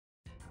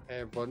Hey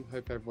everyone,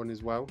 hope everyone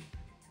is well.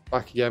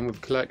 Back again with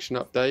a collection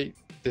update.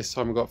 This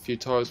time I got a few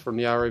titles from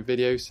the Arrow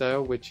video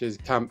sale, which is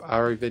Camp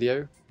Arrow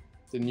Video.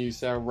 The new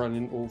sale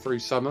running all through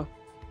summer.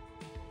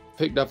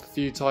 Picked up a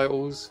few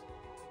titles,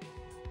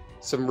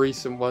 some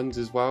recent ones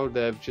as well.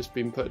 They've just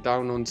been put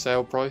down on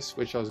sale price,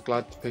 which I was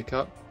glad to pick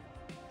up.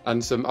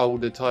 And some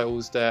older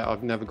titles there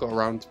I've never got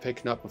around to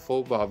picking up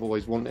before, but I've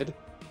always wanted.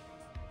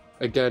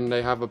 Again,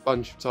 they have a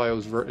bunch of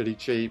titles really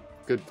cheap,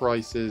 good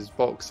prices,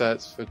 box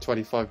sets for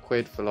 25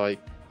 quid for like,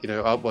 you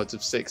know, upwards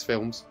of 6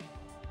 films,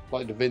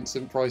 like the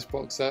Vincent Price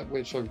box set,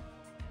 which I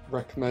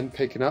recommend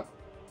picking up.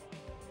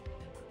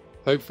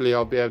 Hopefully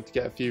I'll be able to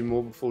get a few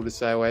more before the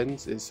sale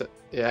ends. It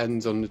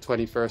ends on the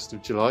 21st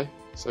of July,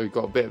 so we've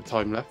got a bit of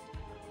time left.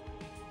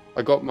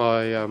 I got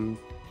my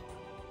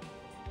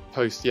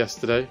post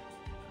yesterday.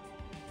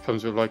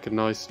 Comes with like a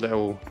nice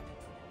little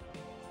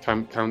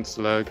camp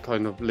counsellor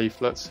kind of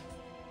leaflets.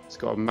 It's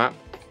got a map.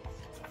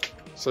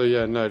 So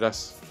yeah, no,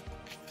 it's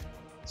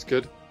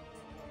good.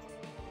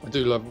 I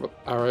do love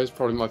Arrow. It's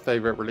probably my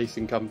favourite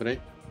releasing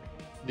company.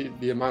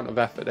 The amount of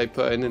effort they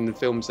put in the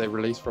films they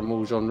release from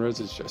all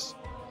genres is just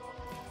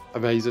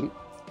amazing.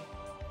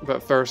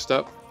 But first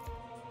up,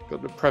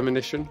 got the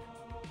Premonition.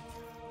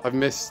 I've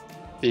missed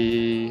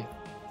the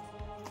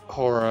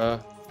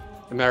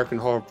American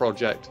Horror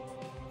Project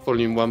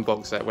Volume 1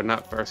 box set when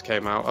that first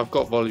came out. I've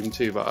got Volume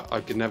 2, but I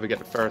could never get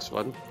the first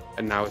one.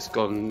 And now it's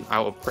gone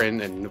out of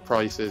print and the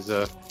prices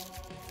are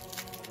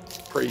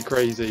pretty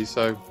crazy,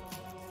 so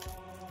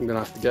I'm gonna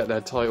have to get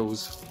their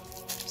titles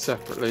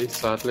separately,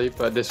 sadly.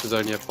 But this was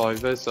only a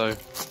 £5, so,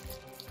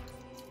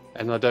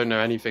 and I don't know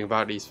anything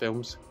about these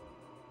films,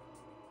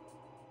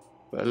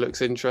 but it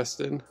looks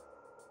interesting.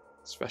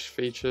 Special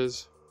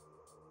features.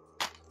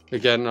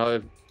 Again, I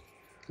have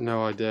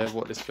no idea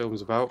what this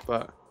film's about,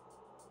 but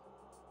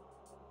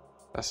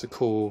that's a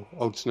cool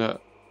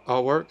alternate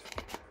artwork.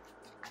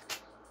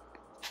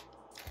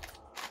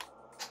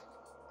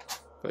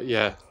 But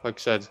yeah, like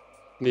I said,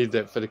 needed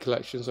it for the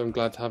collection, so I'm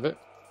glad to have it.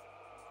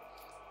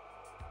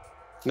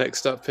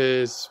 Next up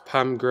is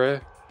Pam Grier,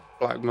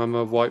 Black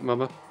Mama, White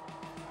Mama.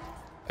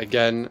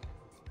 Again,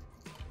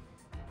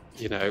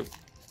 you know,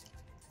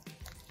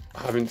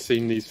 I haven't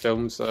seen these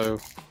films, so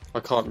I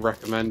can't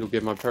recommend or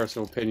give my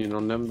personal opinion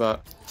on them,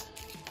 but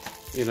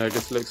you know,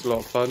 this looks a lot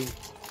of fun.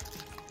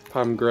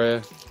 Pam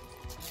Grier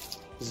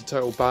is a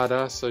total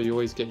badass, so you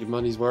always get your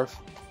money's worth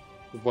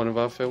with one of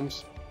our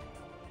films.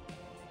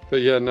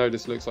 But yeah, no,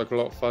 this looks like a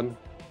lot of fun.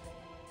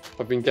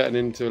 I've been getting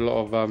into a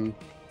lot of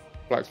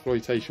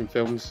blaxploitation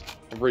films.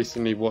 I've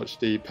recently watched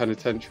the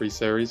Penitentiary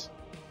series,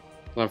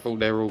 and I thought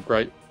they were all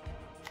great.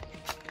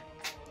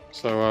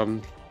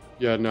 So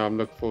yeah, no, I'm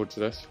looking forward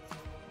to this.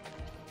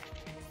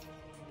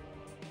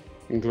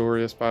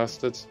 Inglourious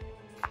Bastards.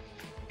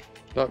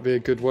 That'd be a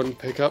good one to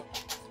pick up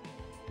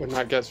when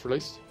that gets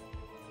released.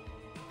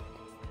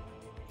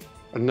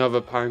 Another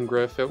Pam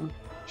Grier film,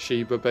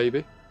 Sheba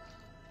Baby.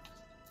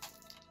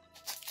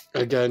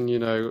 Again, you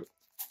know,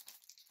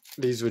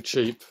 these were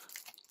cheap.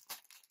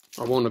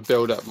 I want to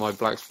build up my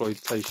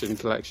blaxploitation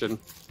collection.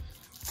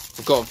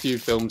 I've got a few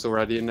films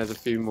already, and there's a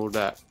few more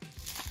that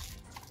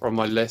are on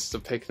my list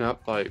of picking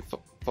up, like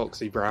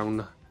Foxy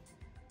Brown,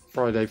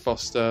 Friday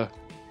Foster,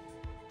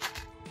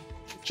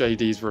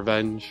 JD's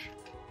Revenge,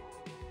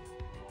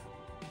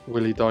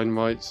 Willie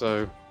Dynamite,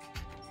 so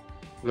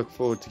look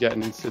forward to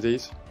getting into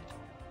these.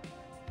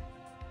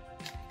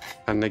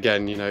 And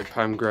again, you know,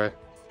 Pam Grier,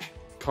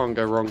 can't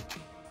go wrong.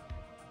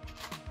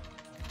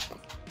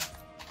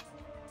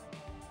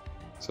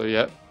 So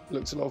yeah,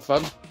 looks a lot of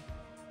fun.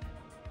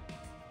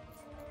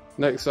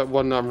 Next up,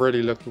 one that I'm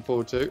really looking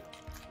forward to, is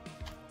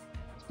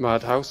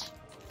Madhouse.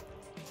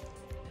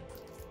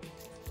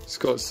 It's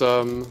got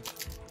some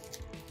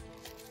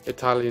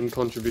Italian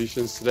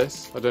contributions to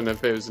this. I don't know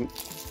if it was an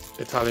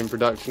Italian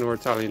production or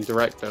Italian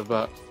director,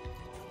 but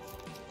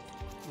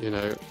you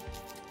know,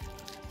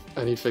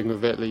 anything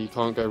with Italy, you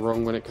can't go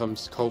wrong when it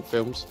comes to cult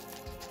films.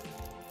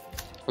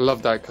 I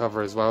love that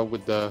cover as well,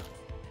 with the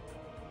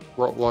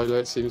Rottweiler,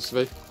 it seems to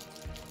be.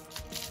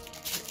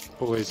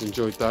 Always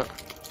enjoyed that.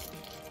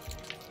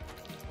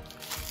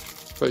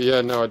 But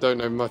yeah, no, I don't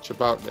know much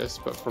about this,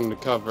 but from the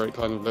cover it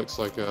kind of looks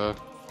like a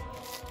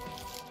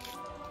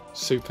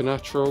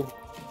supernatural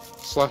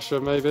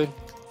slasher, maybe.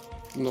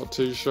 I'm not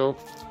too sure.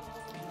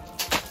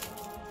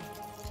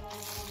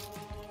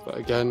 But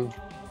again,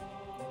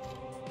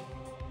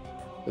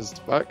 there's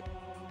the back.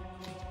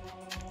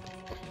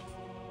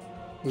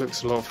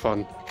 Looks a lot of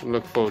fun. I'm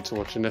looking forward to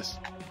watching this.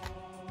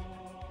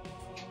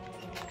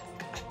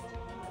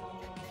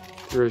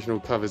 The original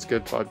cover's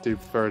good, but I do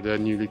prefer the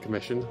newly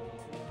commissioned.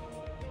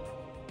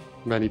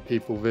 Many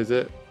people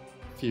visit,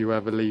 few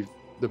ever leave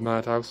the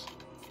Madhouse.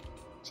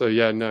 So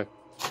yeah, no.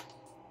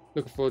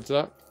 Looking forward to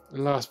that.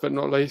 And last but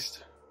not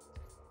least,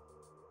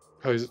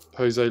 Jose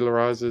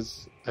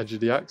Larraz's Edge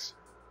of the Axe.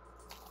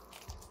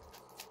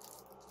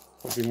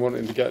 I've been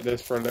wanting to get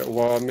this for a little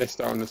while. I missed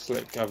out on the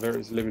slip cover. It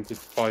was limited to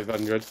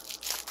 500.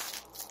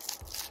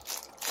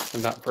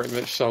 And that pretty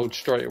much sold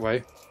straight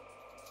away.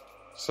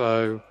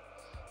 So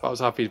But I was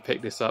happy to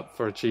pick this up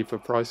for a cheaper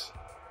price.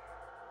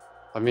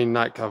 I mean,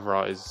 that cover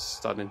art is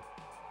stunning.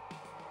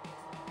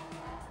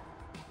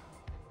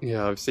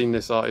 Yeah, I've seen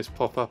this artist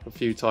pop up a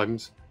few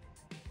times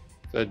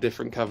for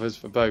different covers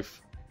for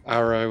both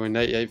Arrow and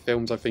 88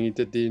 Films. I think he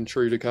did the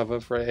Intruder cover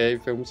for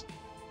 88 Films.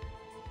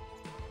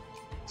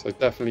 So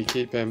definitely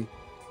keep him.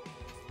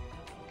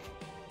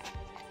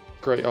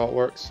 Great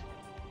artworks.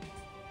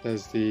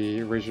 There's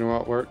the original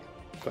artwork,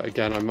 but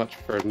again, I much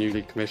prefer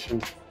newly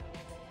commissioned.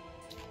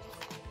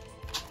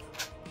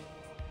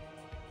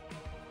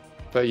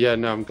 But yeah,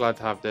 no, I'm glad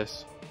to have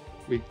this.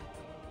 I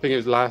think it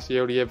was last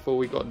year or the year before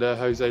we got the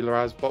Jose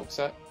Larraz box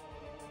set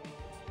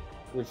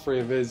with 3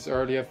 of his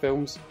earlier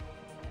films.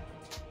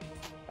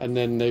 And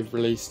then they've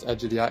released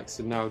Edge of the Axe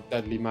and now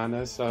Deadly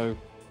Manor, so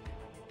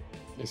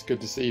it's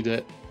good to see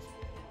that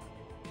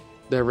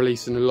they're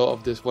releasing a lot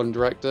of this one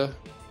director.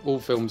 All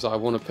films that I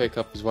want to pick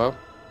up as well.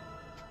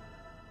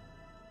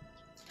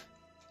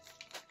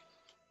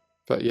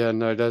 But yeah,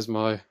 no, there's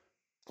my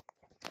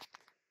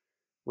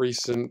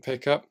recent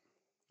pickup.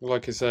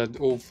 Like I said,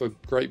 all for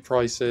great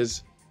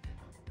prices.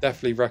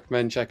 Definitely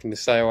recommend checking the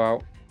sale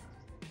out.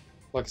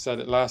 Like I said,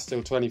 it lasts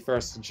till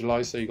 21st of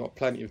July, so you've got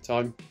plenty of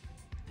time.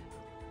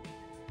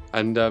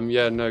 And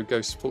yeah, no,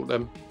 go support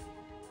them.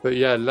 But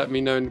yeah, let me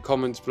know in the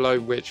comments below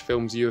which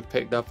films you have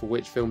picked up or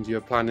which films you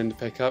are planning to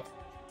pick up.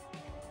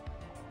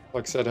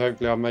 Like I said,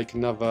 hopefully I'll make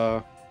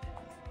another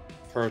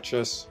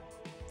purchase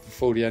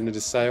before the end of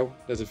the sale.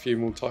 There's a few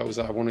more titles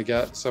that I want to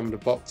get. Some of the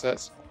box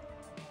sets,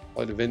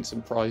 like the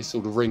Vincent Price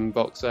or the Ring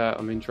box set,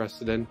 I'm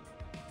interested in.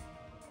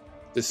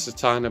 This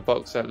Satana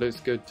box set looks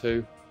good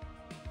too.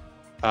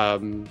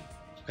 And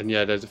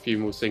yeah, there's a few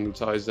more single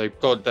titles. They've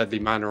got Deadly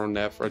Manor on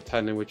there for a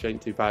tenner, which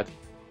ain't too bad,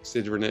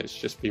 considering it's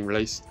just been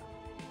released.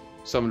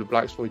 Some of the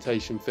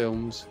blaxploitation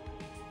films,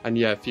 and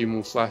yeah, a few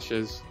more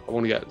slashers. I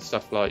want to get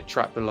stuff like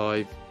Trapped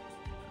Alive.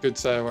 Good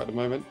sale at the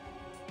moment.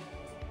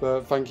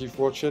 But thank you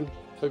for watching.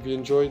 Hope you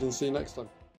enjoyed, and see you next time.